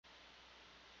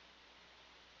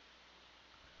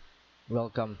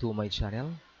Welcome to my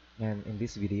channel, and in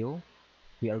this video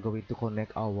we are going to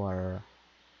connect our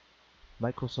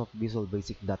Microsoft Visual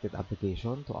Basic .NET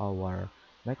application to our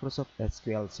Microsoft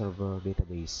SQL Server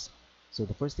database. So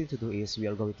the first thing to do is we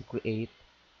are going to create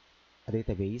a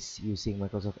database using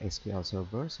Microsoft SQL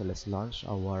Server. So let's launch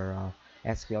our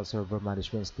SQL Server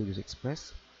Management Studio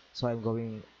Express. So I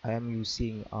am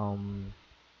using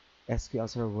SQL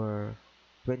Server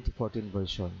 2014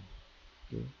 version.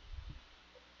 Okay,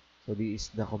 so this is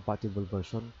the compatible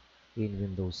version in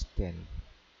Windows 10.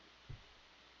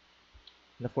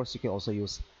 And of course, you can also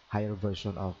use higher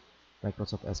version of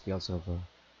Microsoft SQL Server.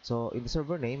 So in the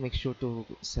server name, make sure to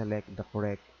select the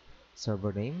correct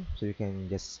server name. So you can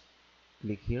just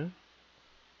click here.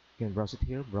 You can browse it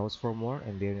here, browse for more,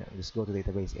 and then just go to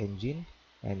database engine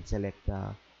and select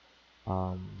the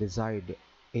desired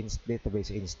database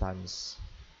instance.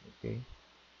 Okay.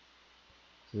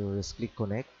 So just click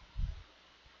connect.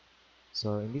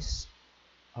 So in this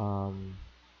um,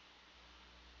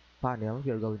 panel,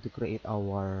 we are going to create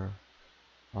our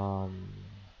um,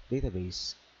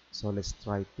 database. So let's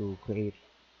try to create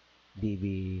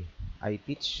db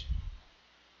ITeach.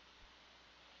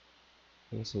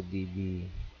 Okay, so db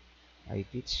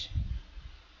ITeach.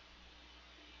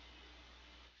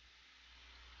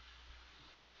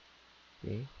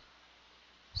 Okay,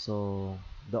 so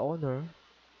the owner,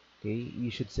 okay,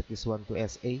 you should set this one to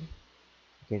SA.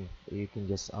 You can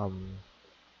just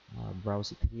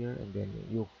browse it here and then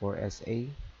look for SA.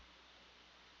 Okay,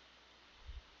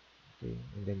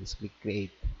 and then just click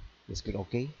create. Just click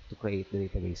OK to create the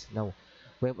database. Now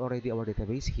we have already our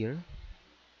database here.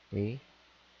 Okay,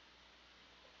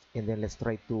 and then let's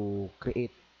try to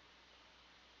create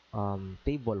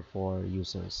table for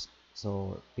users.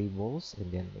 So tables,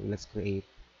 and then let's create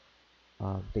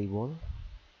table,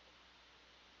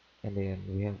 and then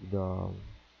we have the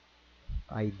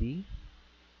ID.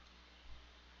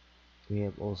 We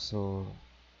have also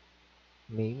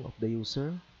name of the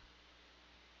user,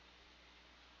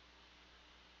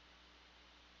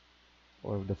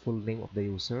 or the full name of the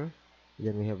user.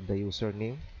 Then we have the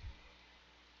username.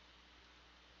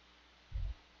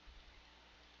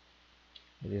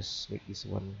 Just make this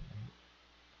one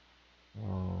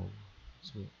um,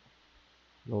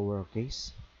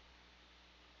 lowercase,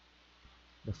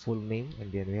 the full name,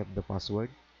 and then we have the password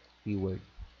keyword.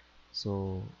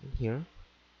 So in here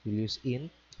we'll use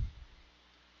int,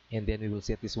 and then we will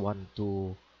set this one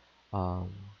to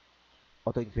um,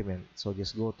 auto increment. So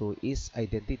just go to is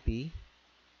identity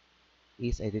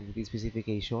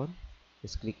specification.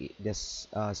 Just click it,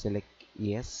 just select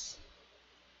yes.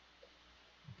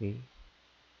 Okay,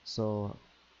 so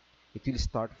it will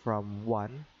start from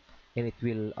 1 and it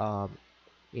will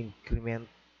increment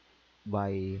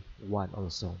by 1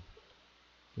 also.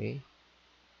 Okay,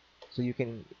 so you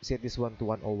can set this one to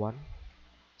 101,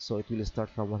 so it will start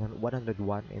from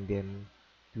 101 and then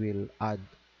it will add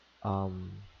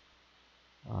um,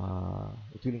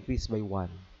 it will increase by 1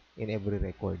 in every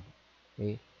record.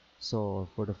 Okay, so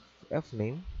for the f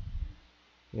name,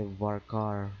 we have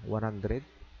varchar 100.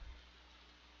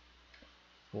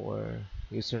 For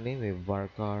username, we have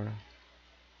varchar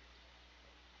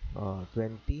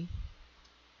 20.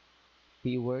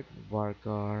 Keyword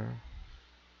varchar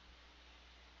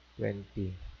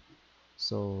 20.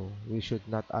 So we should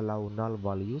not allow null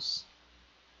values.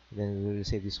 Then we will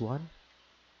say this one.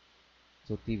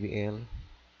 So tvl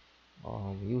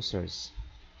users,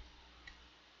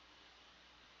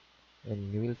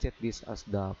 and we will set this as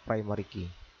the primary key.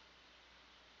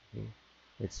 Okay,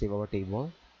 let's save our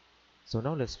table. So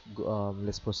now let's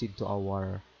proceed to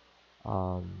our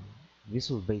um,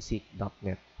 Visual Basic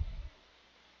 .NET.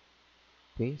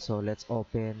 Okay, so let's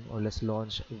open, or let's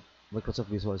launch Microsoft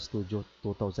Visual Studio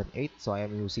 2008. So I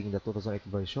am using the 2008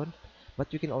 version,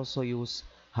 but you can also use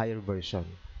higher version.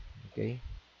 Okay,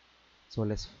 so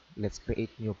let's create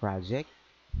new project.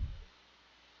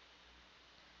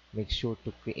 Make sure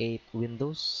to create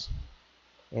Windows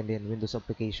and then Windows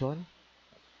application.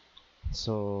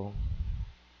 So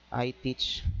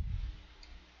ITeach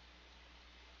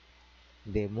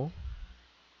demo,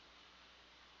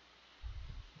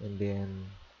 and then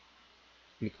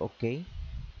click OK.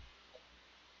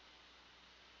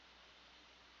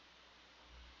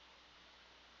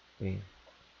 Okay,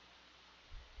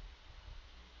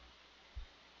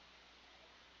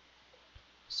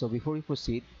 so before we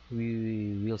proceed,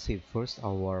 we will save first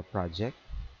our project.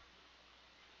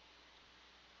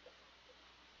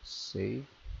 Save.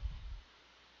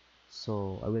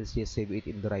 So I will just save it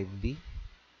in drive D.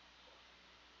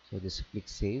 So just click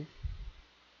save.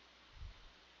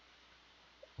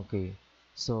 Okay,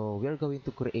 so we are going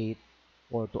to create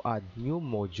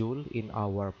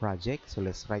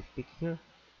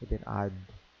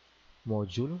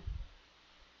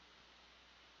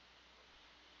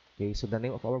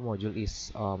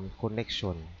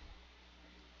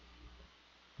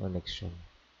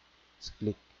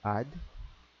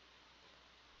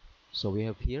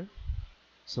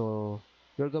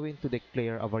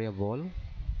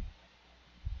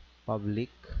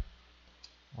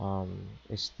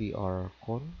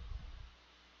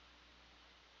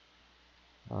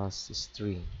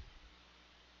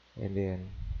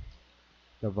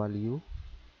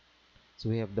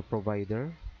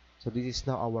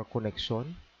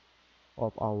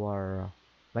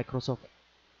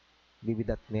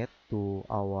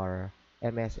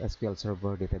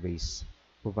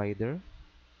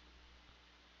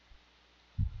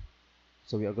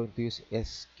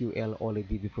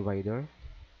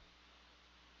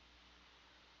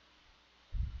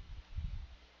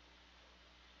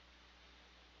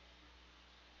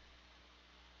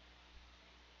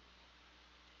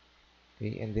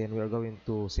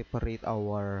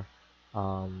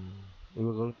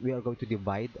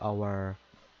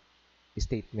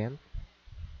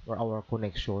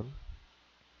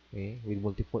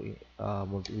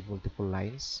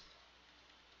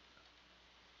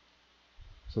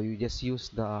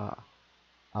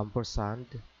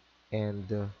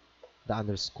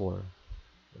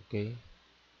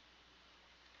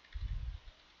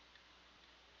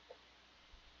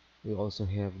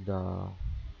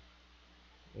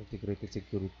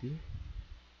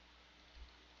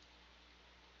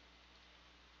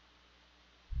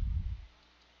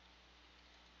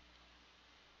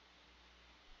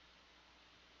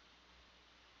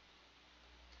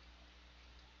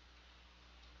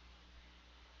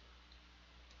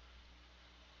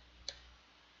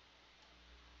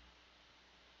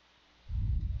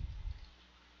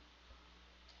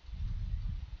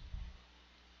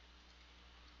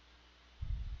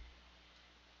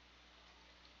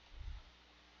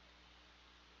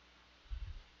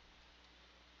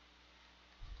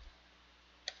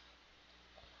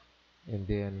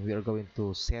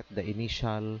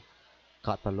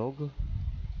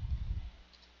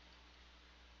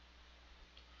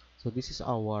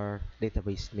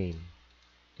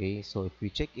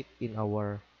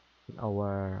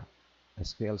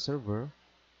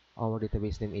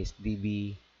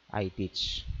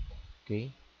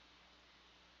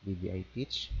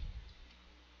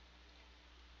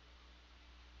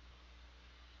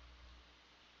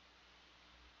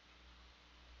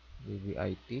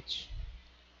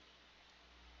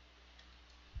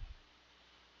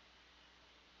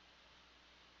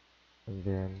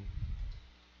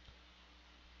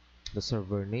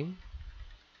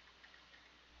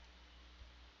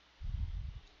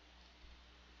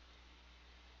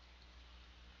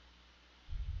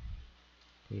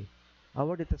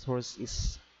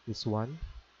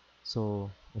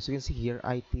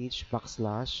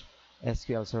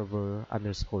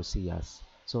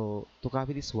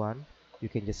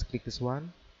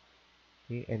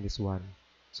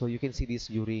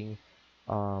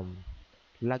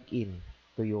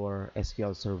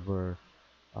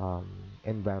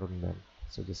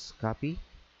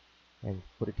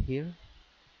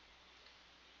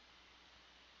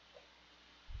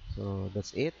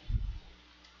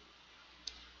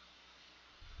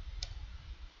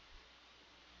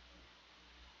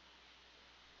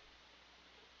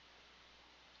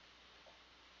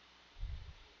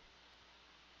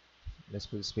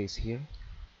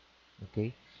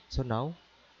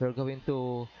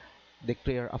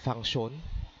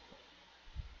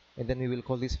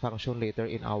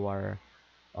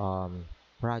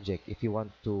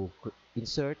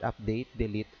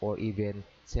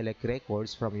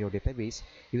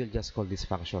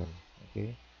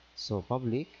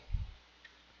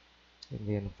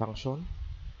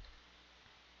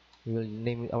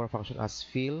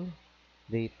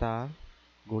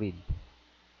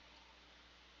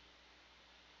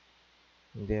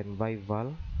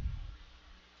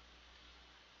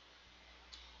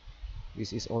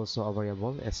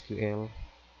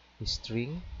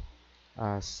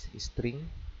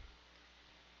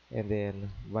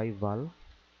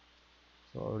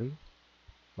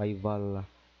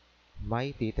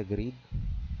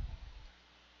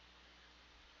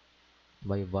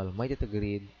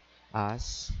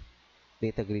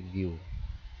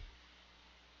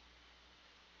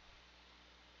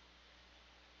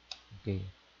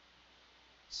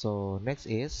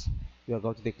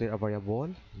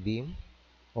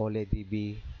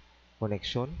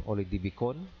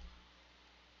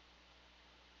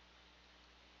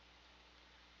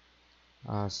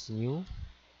as new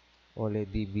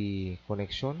OLEDB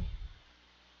connection.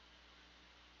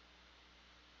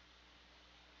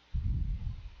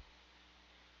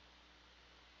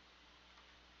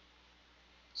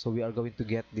 So we are going to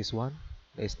get this one,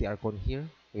 the STR con here.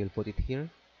 We'll put it here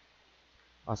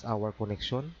as our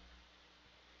connection,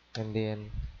 and then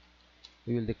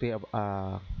we will declare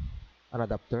an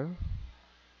adapter,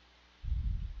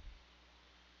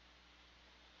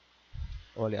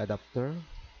 OLE adapter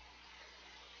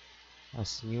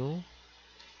as new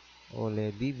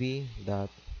OLEDB dot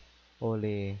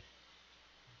OLE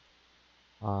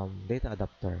data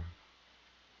adapter,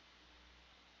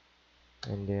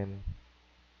 and then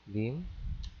dim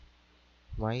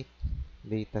my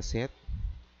dataset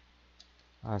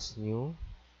as new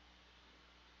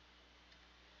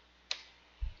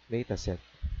dataset.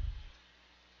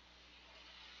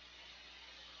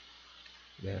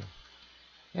 There.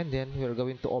 And then we are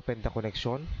going to open the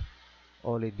connection,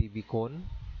 OLEDBcon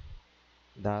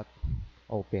dot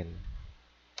open.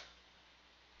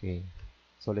 Okay,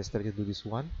 so let's try to do this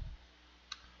one.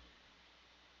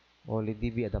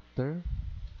 OLEDB adapter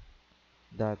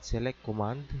dot select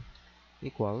command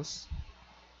equals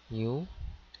new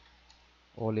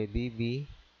OLEDB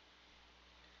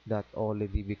dot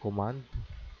OLEDB command.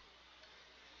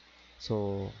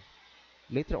 So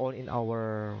later on in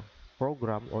our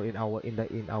program, or in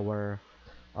our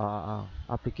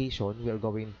application, we are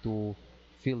going to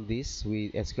fill this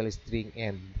with SQL string,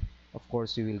 and of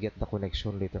course we will get the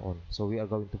connection later on. So we are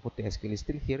going to put the SQL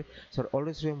string here. So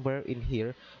always remember, in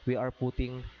here we are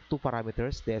putting two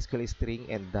parameters, the SQL string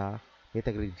and the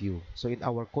data grid view. So in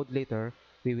our code later,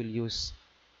 we will use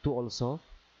two also.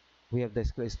 We have the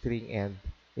SQL string and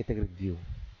data grid view.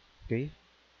 Okay,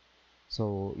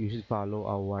 so you should follow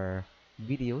our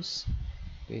videos,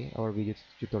 okay, our video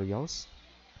tutorials.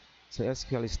 So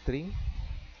SQL string,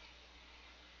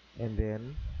 and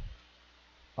then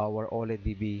our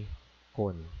OLEDB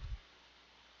con.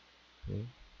 Okay,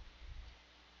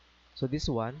 so this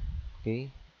one, okay,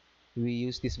 we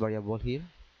use this variable here,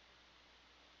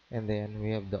 and then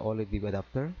we have the OLEDB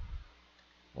adapter,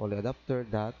 OLED adapter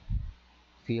dot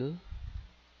fill,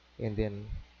 and then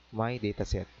my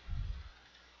dataset,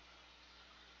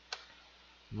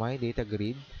 my data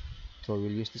grid. So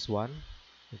we'll use this one,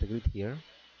 data grid here,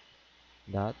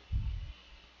 dot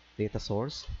data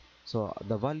source. So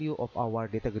the value of our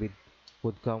data grid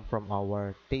would come from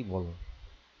our table,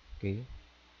 okay,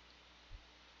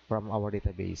 from our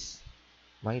database,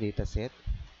 my dataset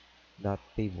dot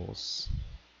tables.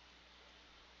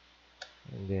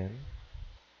 And then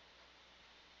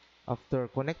after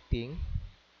connecting,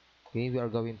 okay, we are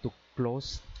going to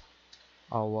close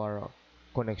our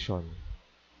connection.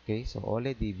 Okay, so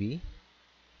OLEDB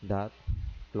dot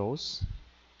close,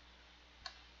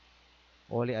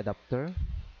 OLE adapter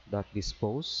dot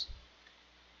dispose,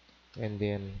 and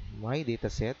then my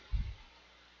dataset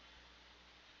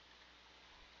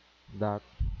dot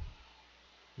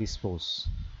dispose,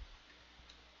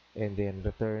 and then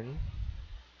return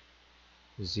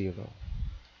 0.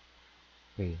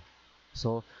 Okay,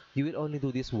 so you will only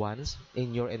do this once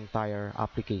in your entire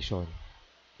application.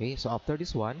 Okay, so after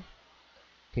this one,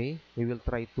 okay, we will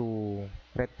try to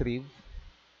retrieve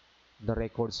the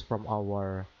records from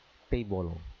our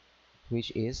table,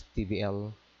 which is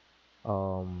TVL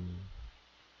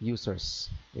users.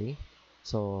 Okay,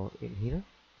 so in here,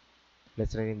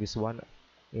 let's rename this one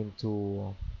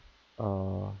into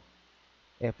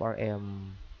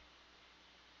FRM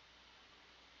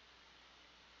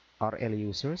RL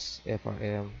users,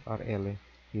 FRM RL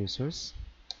users.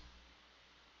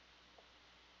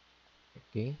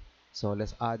 Okay, so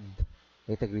let's add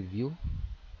data grid view.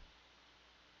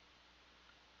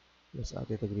 Let's add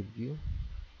data grid view.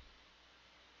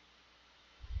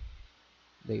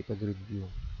 Data grid view.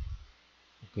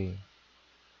 Okay.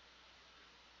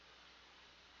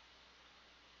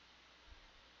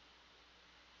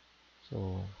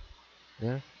 So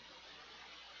there.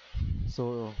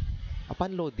 So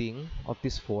upon loading of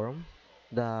this form,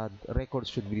 the record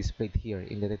should be displayed here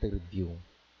in the data grid view.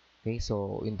 Okay,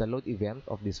 so in the load event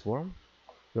of this form,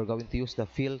 we're going to use the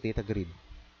fill data grid,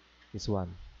 this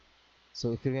one.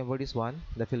 So if you remember this one,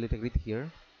 the fill data grid here,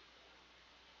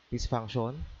 this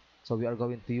function, so we are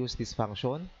going to use this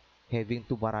function having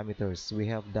two parameters. We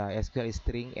have the SQL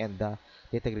string and the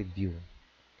data grid view.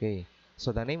 Okay,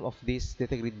 so the name of this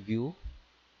data grid view,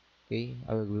 okay,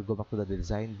 I will go back to the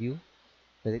design view.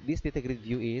 This data grid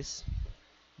view is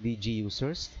DG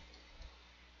users.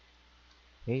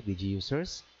 Okay, DG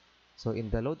users. So in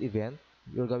the load event,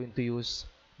 you're going to use,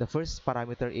 the first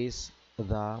parameter is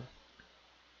the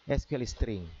SQL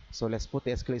string. So let's put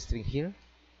the SQL string here.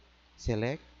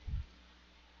 select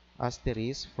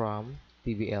asterisk from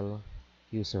TBL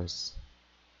users.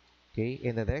 Okay,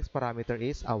 and the next parameter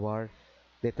is our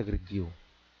data grid view.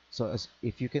 So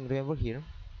if you can remember here,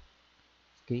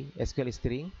 okay, SQL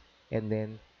string and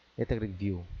then data grid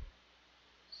view.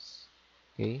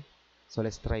 Okay, so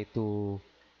let's try to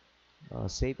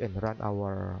save and run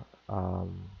our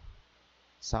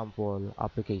sample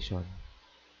application.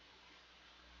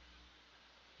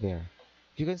 There,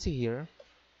 you can see here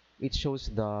it shows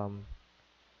the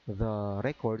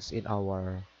records in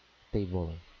our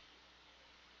table.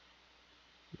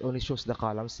 It only shows the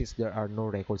columns since there are no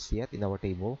records yet in our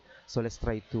table. So let's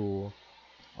try to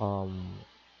um,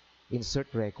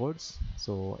 insert records.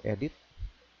 So edit,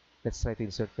 let's try to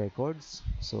insert records.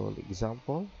 So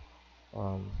example,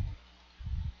 um,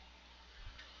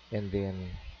 and then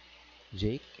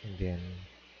Jake, and then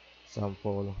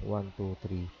sample 1 2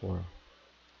 3 4.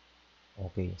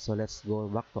 Okay, so let's go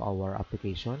back to our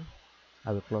application.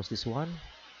 I will close this one,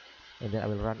 and then I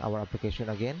will run our application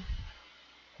again.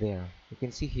 There, you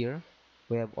can see here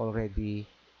we have already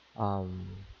um,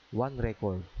 one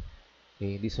record.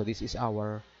 Okay, so this is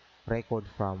our record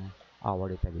from our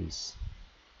database.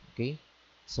 Okay,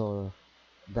 so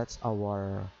that's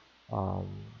our um,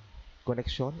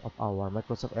 connection of our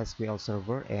Microsoft SQL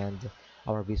Server and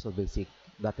our Visual Basic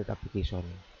 .NET application.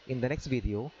 In the next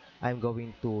video, I'm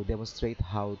going to demonstrate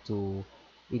how to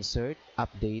insert,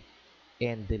 update,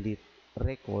 and delete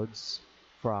records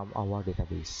from our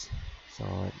database. So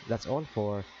that's all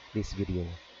for this video.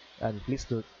 And please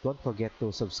don't forget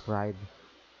to subscribe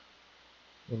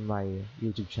in my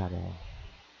YouTube channel.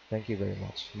 Thank you very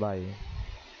much. Bye.